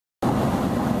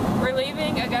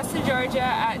Augusta, Georgia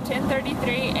at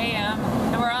 10:33 a.m.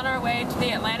 and we're on our way to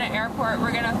the Atlanta airport.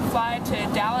 We're going to fly to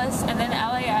Dallas and then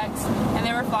LAX, and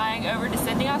then we're flying over to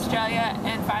Sydney, Australia,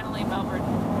 and finally Melbourne.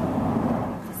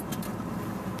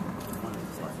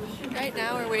 Right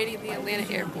now we're waiting at the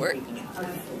Atlanta airport.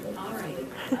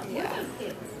 Yeah.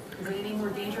 Is it any more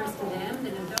dangerous to them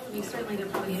than a dog? You certainly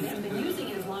haven't been using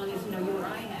it as long as you or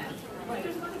I have.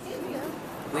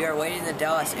 We are waiting at the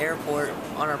Dallas airport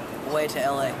on our way to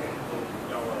LA.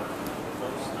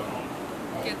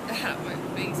 Get that out of my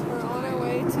face. We're on our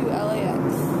way to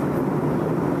LAX.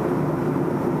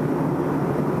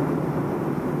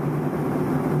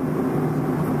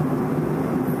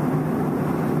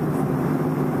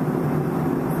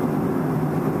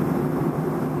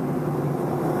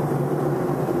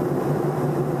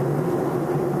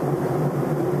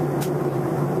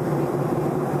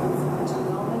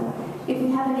 If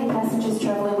you have any passengers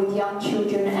travelling with young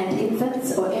children and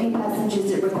infants, or any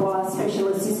passengers that require special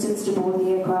assistance to board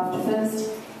the aircraft first,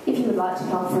 if you would like to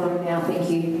come forward now, thank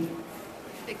you.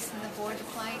 Fixing the board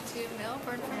flight to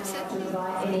Melbourne from Sydney.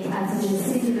 Any passengers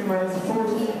seated in rows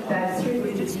 40, bags 3.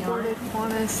 We just boarded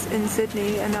Qantas in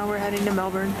Sydney and now we're heading to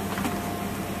Melbourne.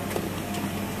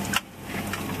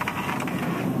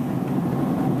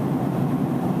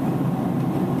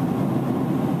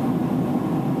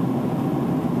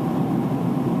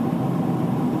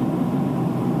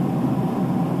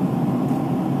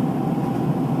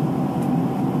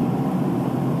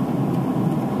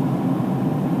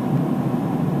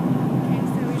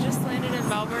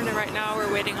 And right now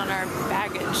we're waiting on our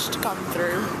baggage to come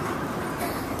through.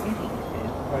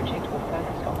 Project will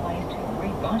focus on ways to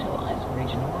revitalise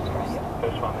regional Australia.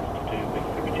 First one is to do with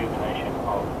the rejuvenation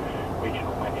of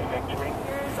regional manufacturing.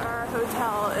 Here's our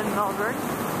hotel in Melbourne.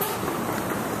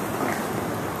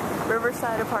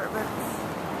 Riverside Apartments.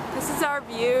 This is our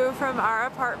view from our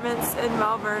apartments in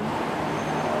Melbourne.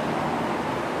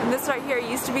 And this right here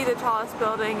used to be the tallest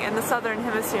building in the southern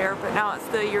hemisphere, but now it's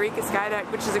the Eureka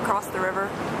Skydeck, which is across the river.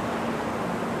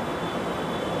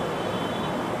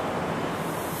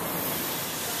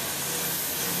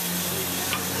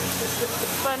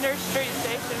 Flinders Street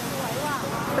Station,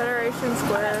 Federation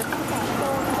Square.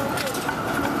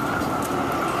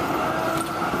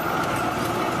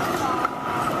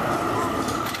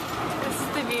 This is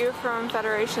the view from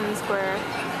Federation Square.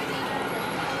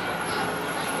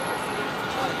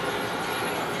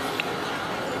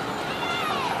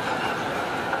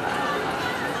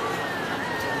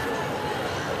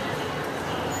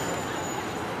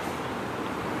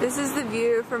 This is the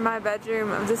view from my bedroom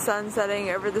of the sun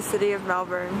setting over the city of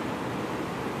Melbourne.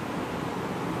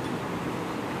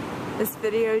 This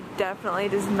video definitely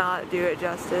does not do it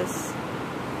justice.